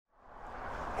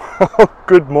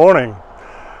Good morning.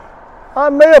 I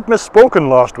may have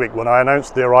misspoken last week when I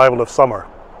announced the arrival of summer.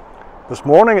 This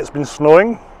morning it's been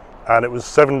snowing and it was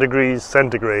 7 degrees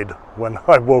centigrade when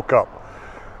I woke up.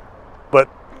 But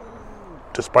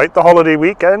despite the holiday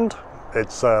weekend,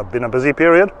 it's been a busy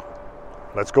period.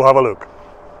 Let's go have a look.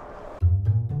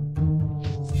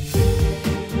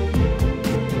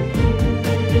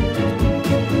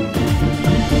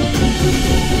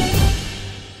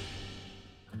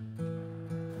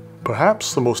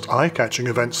 Perhaps the most eye-catching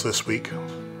events this week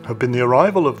have been the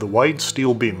arrival of the wide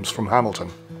steel beams from Hamilton.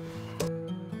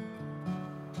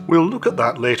 We'll look at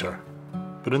that later,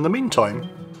 but in the meantime,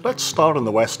 let's start in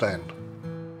the West End.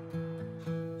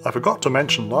 I forgot to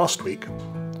mention last week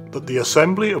that the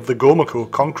assembly of the Gomaco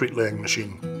concrete laying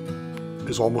machine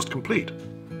is almost complete.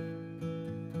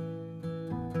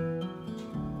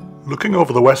 Looking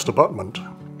over the west abutment,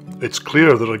 it's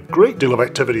clear that a great deal of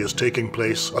activity is taking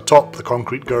place atop the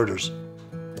concrete girders.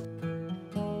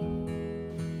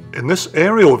 In this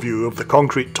aerial view of the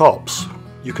concrete tops,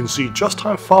 you can see just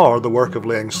how far the work of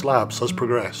laying slabs has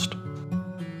progressed.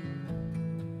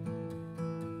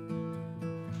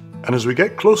 And as we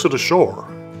get closer to shore,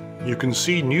 you can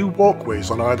see new walkways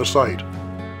on either side.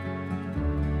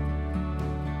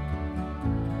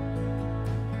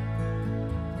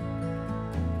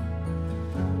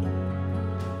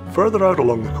 Further out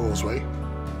along the causeway,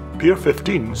 Pier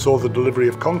 15 saw the delivery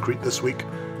of concrete this week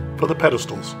for the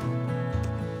pedestals.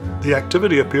 The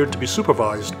activity appeared to be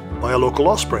supervised by a local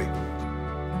osprey.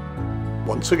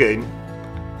 Once again,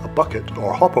 a bucket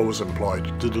or hopper was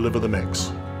employed to deliver the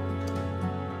mix.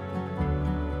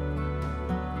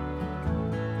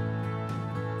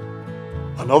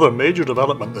 Another major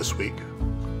development this week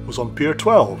was on Pier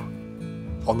 12,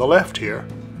 on the left here,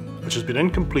 which has been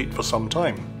incomplete for some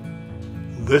time.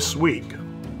 This week,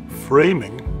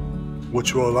 framing,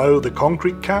 which will allow the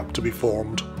concrete cap to be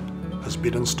formed, has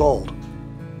been installed,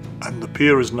 and the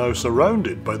pier is now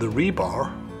surrounded by the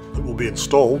rebar that will be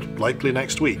installed likely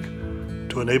next week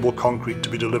to enable concrete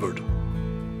to be delivered.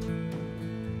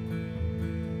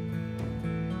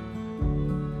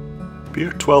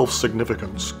 Pier 12's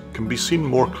significance can be seen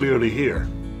more clearly here,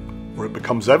 where it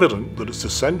becomes evident that it's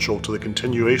essential to the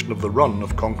continuation of the run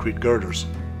of concrete girders.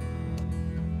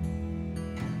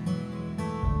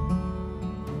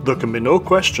 There can be no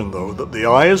question though that the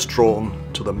eye is drawn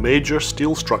to the major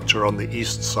steel structure on the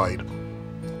east side,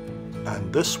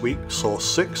 and this week saw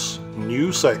 6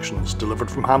 new sections delivered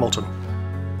from Hamilton.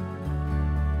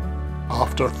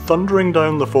 After thundering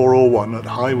down the 401 at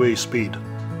highway speed,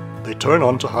 they turn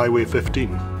onto Highway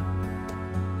 15.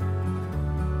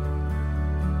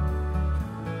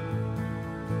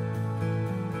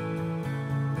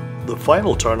 The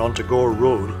final turn onto Gore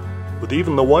Road, with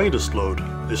even the widest load,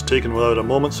 is taken without a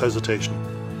moment's hesitation.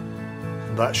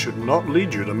 That should not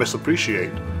lead you to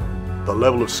misappreciate the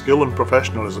level of skill and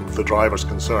professionalism of the drivers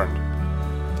concerned.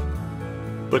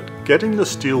 But getting the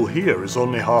steel here is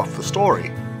only half the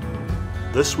story.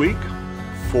 This week,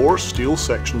 4 steel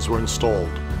sections were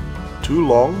installed, 2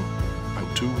 long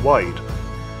and 2 wide.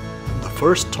 The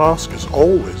first task is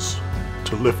always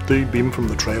to lift the beam from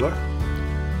the trailer,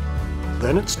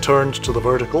 then it's turned to the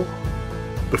vertical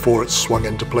before it's swung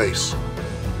into place.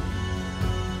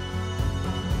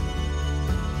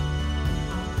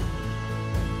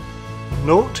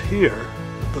 Note here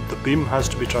that the beam has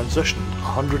to be transitioned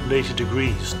 180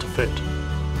 degrees to fit.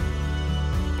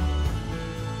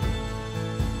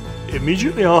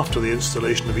 Immediately after the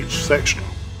installation of each section,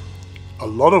 a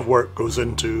lot of work goes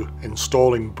into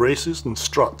installing braces and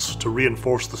struts to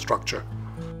reinforce the structure.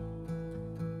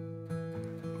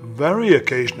 Very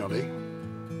occasionally,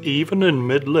 even in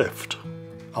mid-lift,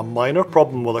 a minor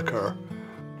problem will occur.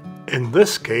 In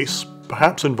this case,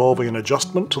 perhaps involving an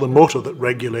adjustment to the motor that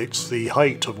regulates the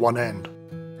height of one end.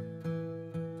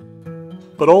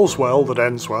 But all's well that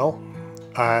ends well,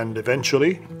 and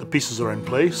eventually the pieces are in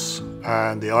place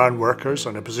and the iron workers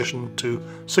are in a position to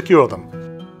secure them.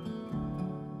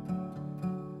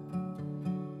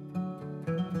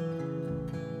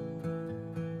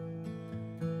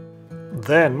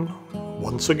 Then,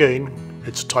 once again,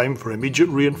 it's time for immediate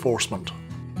reinforcement.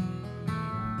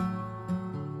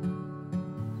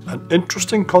 An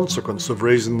interesting consequence of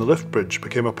raising the lift bridge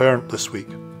became apparent this week.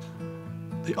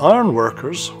 The iron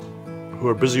workers, who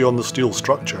are busy on the steel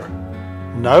structure,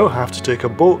 now have to take a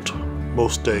boat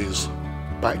most days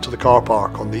back to the car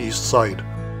park on the east side.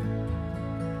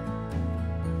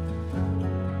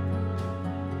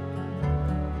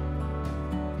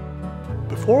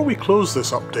 Before we close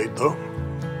this update though,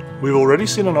 we've already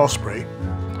seen an osprey.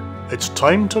 It's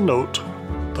time to note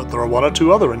that there are 1 or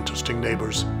 2 other interesting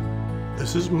neighbours.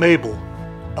 This is Mabel,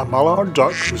 A mallard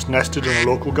duck was nested in a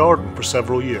local garden for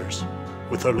several years,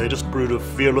 with her latest brood of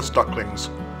fearless ducklings.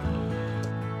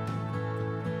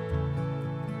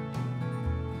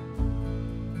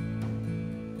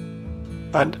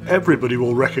 And everybody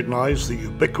will recognise the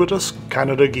ubiquitous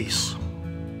Canada geese.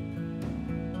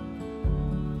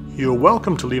 You're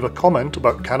welcome to leave a comment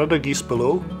about Canada geese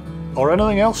below, or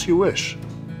anything else you wish.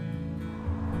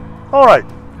 Alright,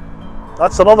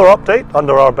 that's another update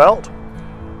under our belt.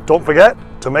 Don't forget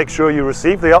to make sure you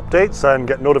receive the updates and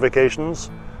get notifications.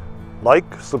 Like,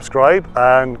 subscribe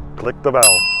and click the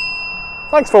bell.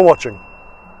 Thanks for watching.